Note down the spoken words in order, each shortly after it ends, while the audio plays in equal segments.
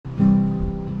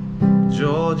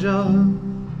Georgia,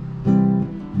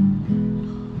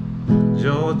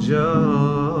 Georgia,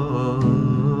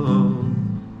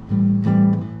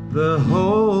 the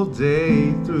whole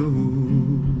day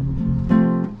through.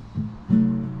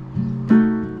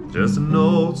 Just an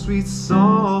old sweet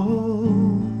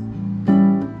song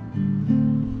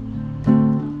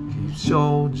keeps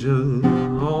Georgia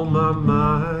on my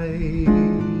mind.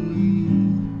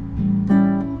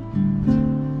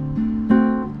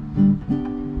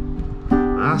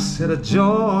 I said,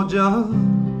 Georgia,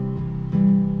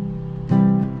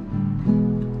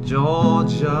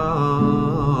 Georgia,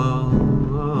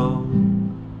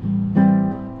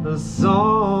 a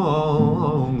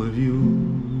song of you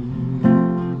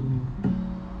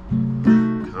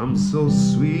comes so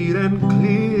sweet and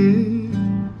clear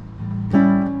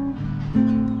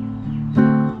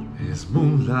as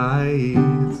moonlight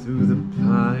through the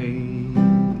pine.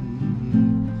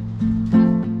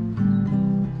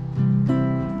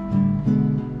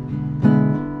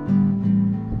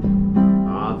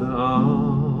 Other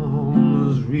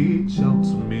arms reach out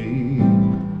to me,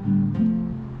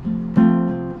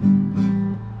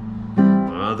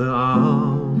 other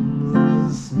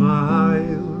arms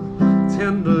smile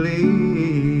tenderly.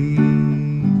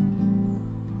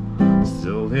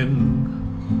 Still in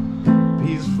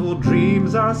peaceful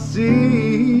dreams I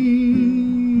see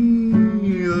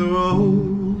the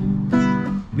road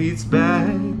leads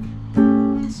back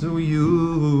to you.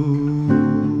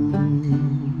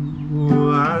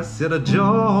 I said,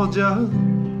 Georgia,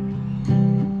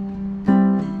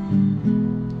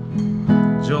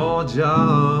 Georgia,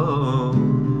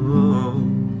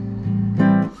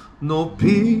 no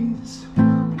peace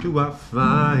do I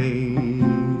find,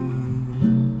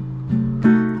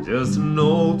 just an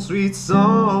old sweet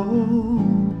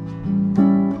song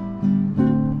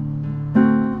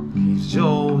keeps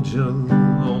Georgia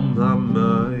on my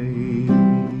mind.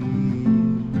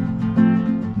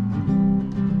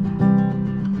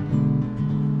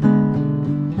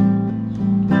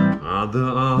 Other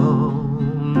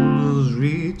arms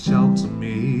reach out to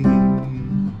me,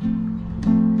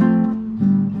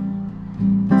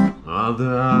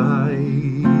 other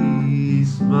eyes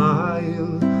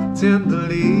smile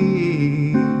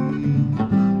tenderly.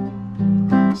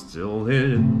 Still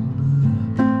in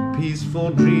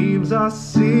peaceful dreams I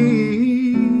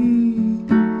see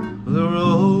the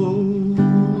road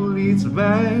leads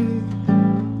back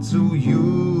to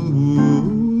you.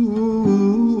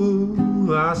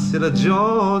 I said,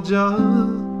 Georgia,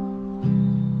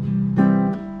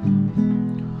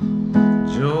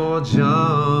 Georgia,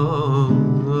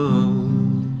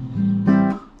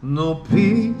 no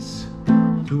peace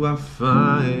do I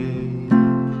find,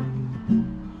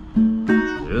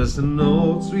 just an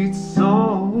old sweet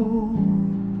song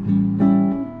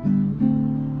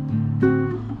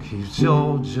keeps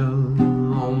Georgia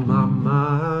on my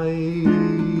mind.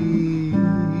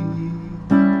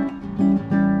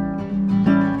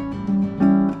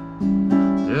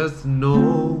 Just an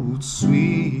old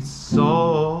sweet song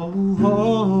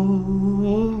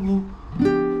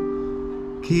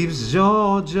keeps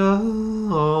Georgia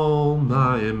on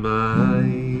my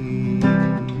mind.